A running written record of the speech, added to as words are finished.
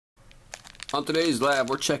On today's lab,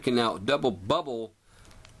 we're checking out Double Bubble.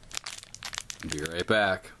 Be right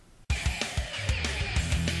back.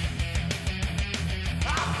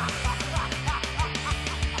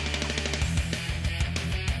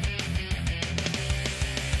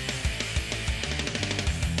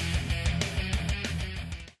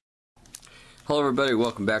 Hello everybody,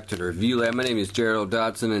 welcome back to the review lab. My name is Gerald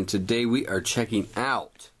Dodson, and today we are checking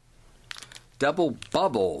out Double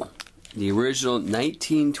Bubble, the original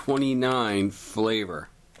 1929 flavor.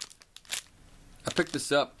 I picked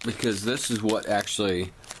this up because this is what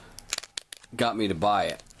actually got me to buy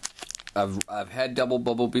it. I've had Double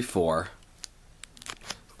Bubble before.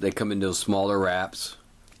 They come in those smaller wraps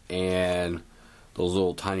and those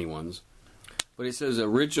little tiny ones. But it says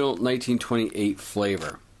original 1928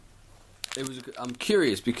 flavor. I'm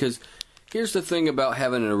curious because here's the thing about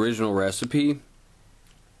having an original recipe.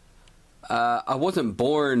 I wasn't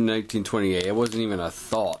born in 1928. It wasn't even a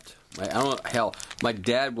thought. Hell, my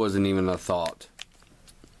dad wasn't even a thought.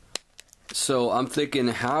 So I'm thinking,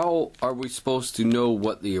 how are we supposed to know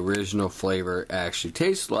what the original flavor actually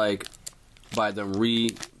tastes like by them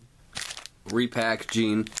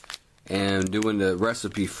repackaging and doing the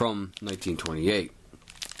recipe from 1928?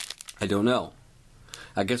 I don't know.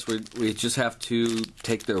 I guess we just have to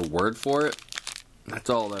take their word for it. That's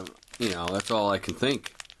all that's all I can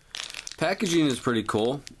think. Packaging is pretty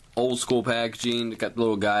cool. Old school packaging. Got the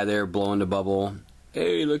little guy there blowing the bubble.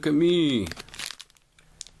 Hey, look at me.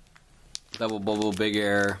 Double Bubble, big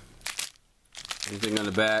air. Anything on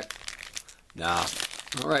the back? Nah.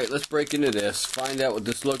 Alright, let's break into this. Find out what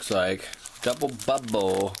this looks like. Double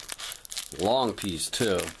Bubble. Long piece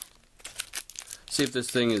too. See if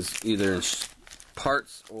this thing is either in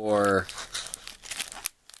parts or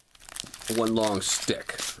one long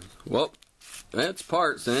stick. Well, that's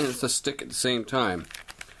parts and it's a stick at the same time.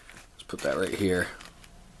 Let's put that right here.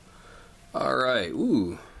 Alright,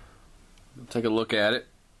 ooh. Take a look at it.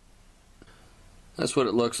 That's what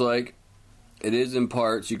it looks like. It is in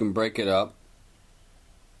parts. You can break it up.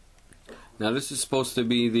 Now this is supposed to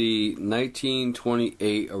be the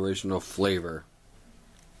 1928 original flavor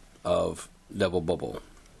of Double Bubble.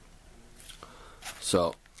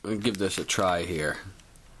 So, I'm going to give this a try here.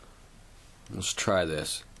 Let's try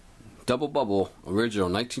this. Double Bubble, original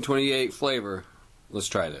 1928 flavor. Let's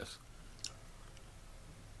try this.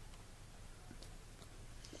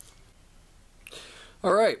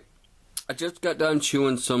 Alright, I just got done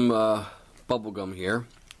chewing some bubble gum here.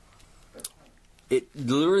 It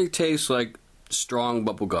literally tastes like strong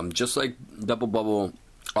bubble gum, just like Double Bubble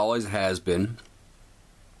always has been.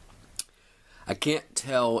 I can't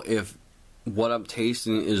tell if what I'm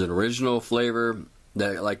tasting is an original flavor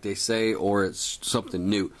that, like they say, or it's something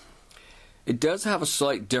new. It does have a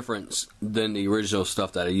slight difference than the original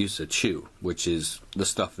stuff that I used to chew, which is the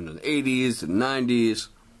stuff in the 80s and 90s.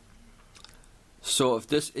 So if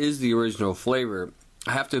this is the original flavor,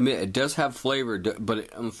 I have to admit it does have flavor, but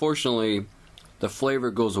unfortunately the flavor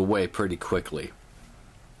goes away pretty quickly.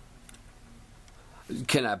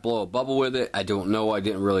 Can I blow a bubble with it? I don't know. I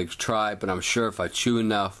didn't really try, but I'm sure if I chew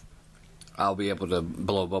enough, I'll be able to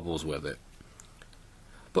blow bubbles with it.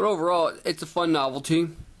 But overall, it's a fun novelty.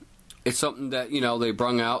 It's something that, they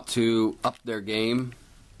brung out to up their game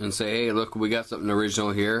and say, hey, look, we got something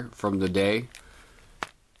original here from the day.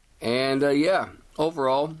 And yeah,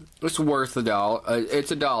 overall, it's worth $1.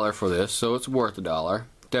 It's $1 for this, so it's worth $1.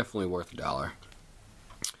 Definitely worth $1.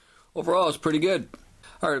 Overall, it's pretty good.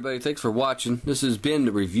 Alright, everybody, thanks for watching. This has been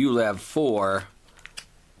the Review Lab for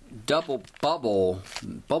Double Bubble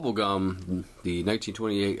Bubblegum, the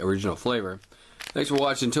 1928 original flavor. Thanks for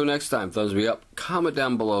watching. Until next time, thumbs me up, comment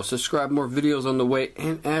down below, subscribe, more videos on the way,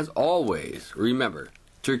 and as always, remember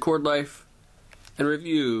to record life and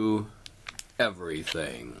review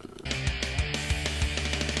everything.